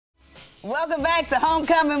Welcome back to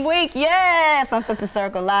Homecoming Week. Yes, on Sister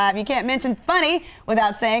Circle Live. You can't mention funny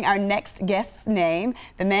without saying our next guest's name.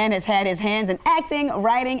 The man has had his hands in acting,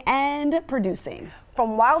 writing, and producing.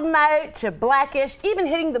 From Wild Night to Blackish, even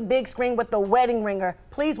hitting the big screen with The Wedding Ringer.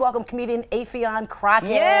 Please welcome comedian Affion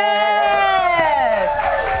Crockett. Yes!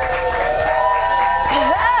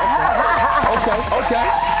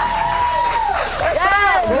 Okay.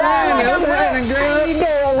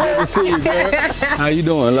 Good to see you, girl. How you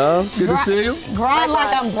doing, love? Good to see you. Grind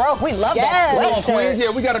like I'm broke. We love that. Come on, Queens.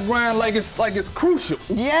 Yeah, we got to grind like it's crucial.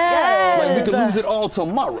 Yes. Like we could lose it all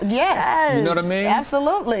tomorrow. Yes. You know what I mean?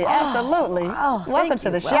 Absolutely. Absolutely. Welcome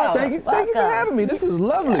to the show. Thank you for having me. This is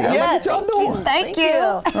lovely. I like what y'all doing. Thank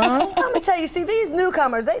you. Let me tell you, see, these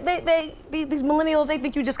newcomers, these millennials, they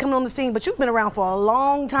think you're just coming on the scene, but you've been around for a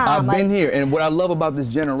long time. I've been here, and what I love about this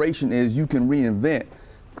generation is you can reinvent.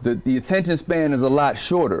 The attention span is a lot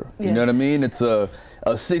shorter. Yes. You know what I mean? It's a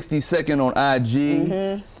 60-second on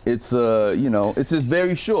IG. It's it's just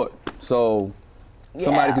very short. So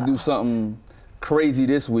somebody could do something crazy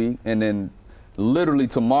this week, and then literally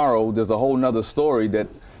tomorrow there's a whole nother story that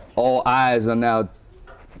all eyes are now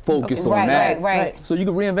focused on that. Right. So you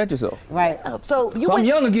can reinvent yourself. Right. So I'm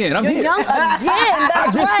young again. I'm you're here. young again.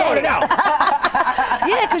 That's I just started out.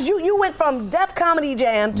 Yeah, because you went from Def Comedy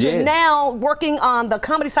Jam to now working on the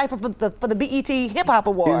comedy cypher for the BET Hip Hop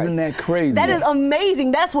Awards. Isn't that crazy? That is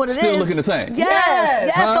amazing. That's what it is. Still looking the same. Yes.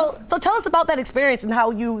 Huh? So tell us about that experience and how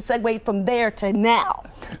you segued from there to now.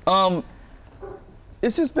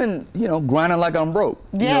 It's just been, grinding like I'm broke.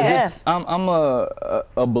 Yes. I'm a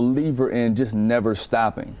believer in just never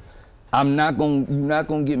stopping. You're not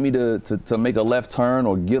gonna get me to make a left turn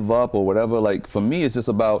or give up or whatever. Like for me, it's just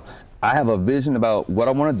about I have a vision about what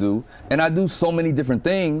I want to do, and I do so many different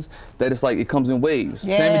things that it's like it comes in waves.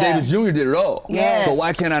 Yeah. Sammy Davis Jr. did it all. Yes. So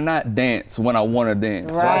why can't I not dance when I want to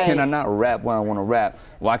dance? Right. Why can't I not rap when I want to rap?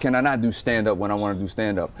 Why can't I not do stand up when I want to do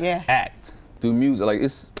stand up? Yeah. Act, do music. Like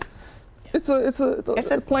it's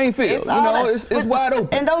a playing field. It's wide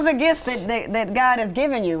open. And those are gifts that God has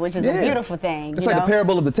given you, which is a beautiful thing. It's like the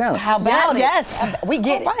parable of the talents. How about it? Yes. We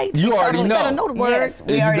get it. You already know. You gotta know the words. Yes,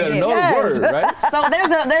 we you already better get know it. the word, right? So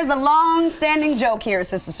there's a long-standing joke here at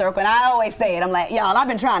Sister Circle, and I always say it. I'm like, y'all, I've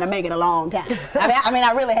been trying to make it a long time. I mean,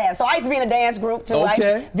 I really have. So I used to be in a dance group too.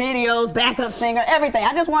 Okay. Videos, backup singer, everything.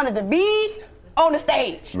 I just wanted to be on the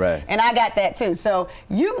stage. Right. And I got that too. So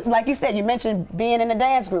you, like you said, you mentioned being in the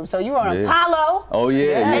dance group. So you were on Apollo. Oh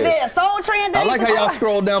yeah. And then Soul Train. I like how y'all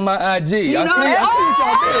scroll down my IG. I see what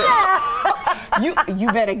y'all did. You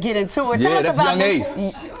better get into it. Yeah, Tell us that's about young this.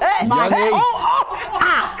 age. Young age.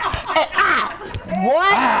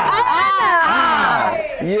 What?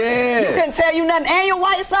 Yeah. You couldn't tell you nothing. And your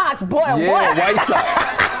white socks, boy. Yeah, what? white sock.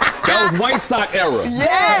 That was white sock era.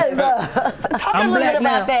 Yes. Talk a little bit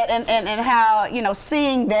about now. that and how,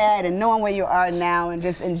 seeing that and knowing where you are now and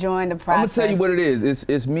just enjoying the process. I'm gonna tell you what it is.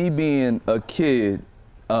 It's me being a kid,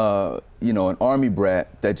 an army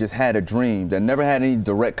brat that just had a dream, that never had any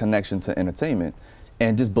direct connection to entertainment,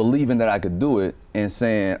 and just believing that I could do it and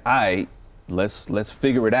saying, all right, let's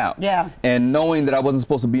figure it out. Yeah. And knowing that I wasn't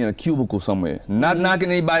supposed to be in a cubicle somewhere. Not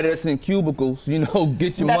knocking anybody that's in cubicles, get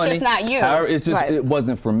your money. That's just not you. However, it's just it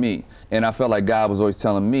wasn't for me. And I felt like God was always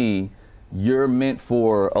telling me, you're meant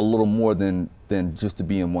for a little more than just to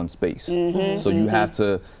be in one space. So you have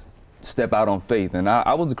to step out on faith. And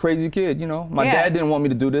I was a crazy kid, My dad didn't want me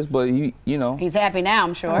to do this, but he's happy now,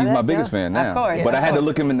 I'm sure. He's my biggest fan now. Of course. But I had to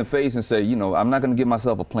look him in the face and say, I'm not gonna give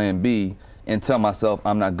myself a plan B and tell myself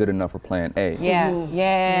I'm not good enough for plan A. Yeah,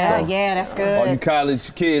 that's good. All you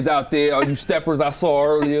college kids out there, all you steppers I saw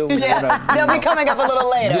earlier. They'll be coming up a little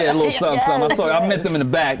later. Yeah, a little something. I met them in the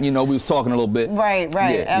back, we was talking a little bit. Right,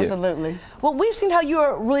 absolutely. Well, we've seen how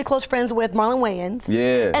you're really close friends with Marlon Wayans.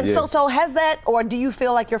 And so has that, or do you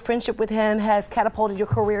feel like your friendship with him has catapulted your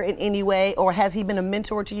career in any way, or has he been a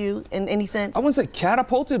mentor to you in any sense? I wouldn't say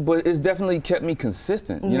catapulted, but it's definitely kept me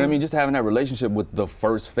consistent. You know what I mean? Just having that relationship with the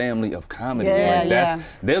first family of comedy.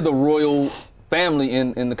 They're the royal family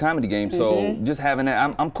in the comedy game. So just having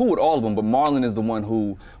that, I'm cool with all of them, but Marlon is the one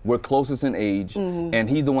who we're closest in age, and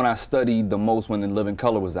he's the one I studied the most when In Living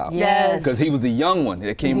Color was out. Because he was the young one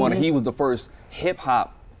that came on, and he was the first hip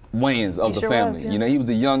hop Wayans of the family. He was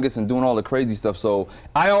the youngest and doing all the crazy stuff. So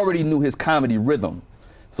I already knew his comedy rhythm.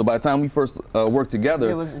 So by the time we first worked together,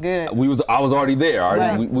 it was good. I was already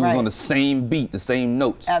there. We was on the same beat, the same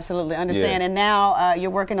notes. Absolutely, understand. And now you're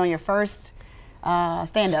working on your first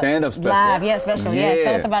stand-up. Stand-up special. Live, yeah, special. Yeah,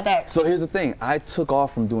 tell us about that. So here's the thing. I took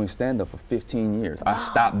off from doing stand-up for 15 years. I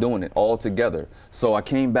stopped doing it altogether. So I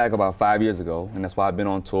came back about 5 years ago, and that's why I've been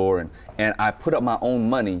on tour, and I put up my own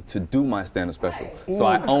money to do my stand-up special. So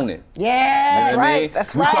I own it. Yes, you know right.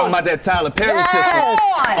 That's right. We're talking about that Tyler Perry system.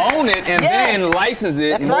 Own it and then license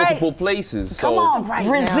it in multiple places. Come on, right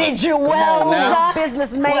Residuals,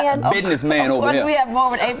 businessman. Businessman over here. Of course, we have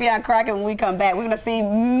more with Affion Crockett when we come back. We're going to see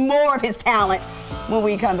more of his talent when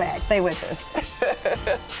we come back. Stay with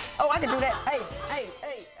us. Oh, I can do that. Hey.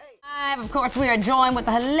 Of course, we are joined with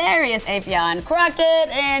the hilarious Affion Crockett,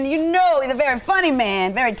 and you know he's a very funny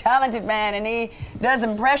man, very talented man, and he does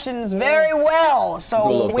impressions very well.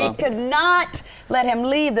 So we could not let him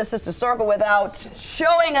leave the Sister Circle without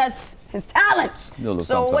showing us his talents.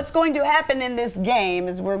 So what's going to happen in this game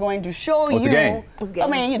is we're going to show you. I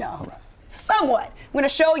mean, you know, somewhat. We're going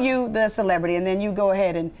to show you the celebrity, and then you go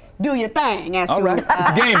ahead and do your thing. All right, it's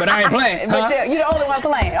a game, but I ain't playing. But you're the only one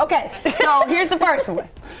playing. Okay, so here's the first one.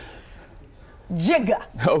 Jigga.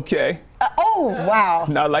 Okay. Oh, wow.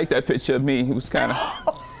 Now, I like that picture of me. It was kind of...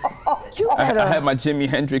 I had my Jimi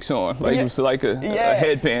Hendrix on. Like, it was like a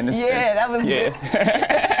headband. That was good.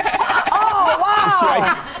 Oh,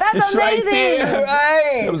 wow. That's amazing.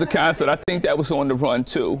 Right. It was a concert. I think that was on the run,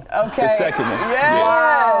 too. Okay. The second one. Yes.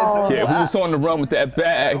 Wow. Yeah, who was on the run with that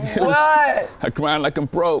bag? What? I grind like I'm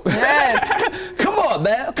broke. Yes. Come on,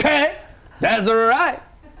 man. Okay. That's all right.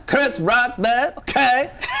 Chris Rock, man. Okay.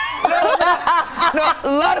 You know,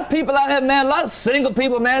 a lot of people out here, man, a lot of single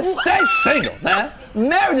people, man, stay single, man.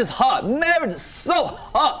 Marriage is hard. Marriage is so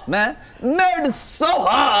hard, man. Marriage is so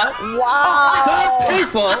hard. Wow. Some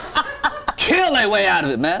people kill their way out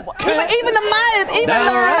of it, man. Even the mind.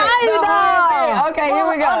 Okay, here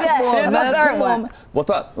we go. Here's the third one. What's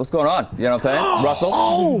up? What's going on? You know what I'm saying?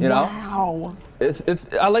 Russell, you know? Wow.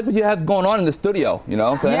 I like what you have going on in the studio, you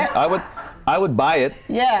know what I'm saying? Yeah. I would buy it.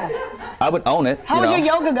 Yeah. I would own it. How's your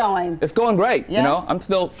yoga going? It's going great. Yeah? You know, I'm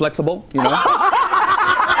still flexible. You know. Look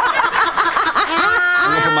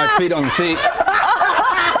at my feet on the seat.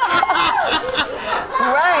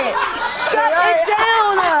 Right. Shut it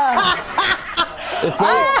down.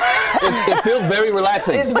 It feels very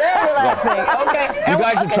relaxing. It's very relaxing. Okay. You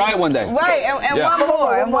guys should try it one day. Right.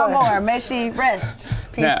 And one more. May she rest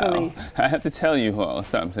peacefully. Now, I have to tell you all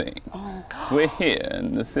something. We're here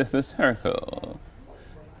in the Sister Circle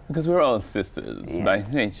because we're all sisters by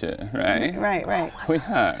nature, right? Right. We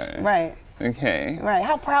are. Right. Okay. Right.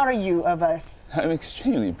 How proud are you of us? I'm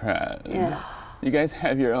extremely proud. Yeah. You guys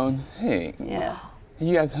have your own thing. Yeah.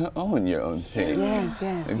 You guys own your own thing. Yes.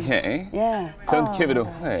 Okay? Yeah. Don't give it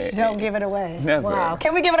away. Don't give it away. Never. Wow.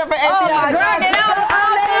 Can we give it up for Affion Crockett?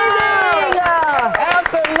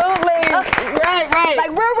 Absolutely. Right.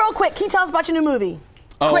 Like real quick, can you tell us about your new movie?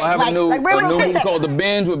 Oh, I have a new movie quick. called The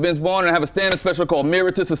Binge with Vince Vaughn, and I have a stand-up special called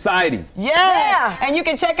Mirror to Society. Yeah. And you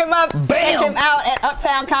can check him out. Bam. Check him out at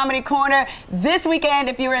Uptown Comedy Corner this weekend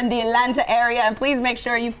if you're in the Atlanta area. And please make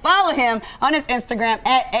sure you follow him on his Instagram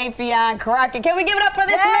at Affion Crockett. Can we give it up for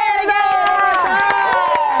this man again?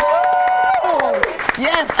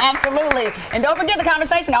 Yes, absolutely. And don't forget, the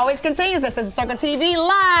conversation always continues. This is Circle TV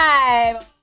Live.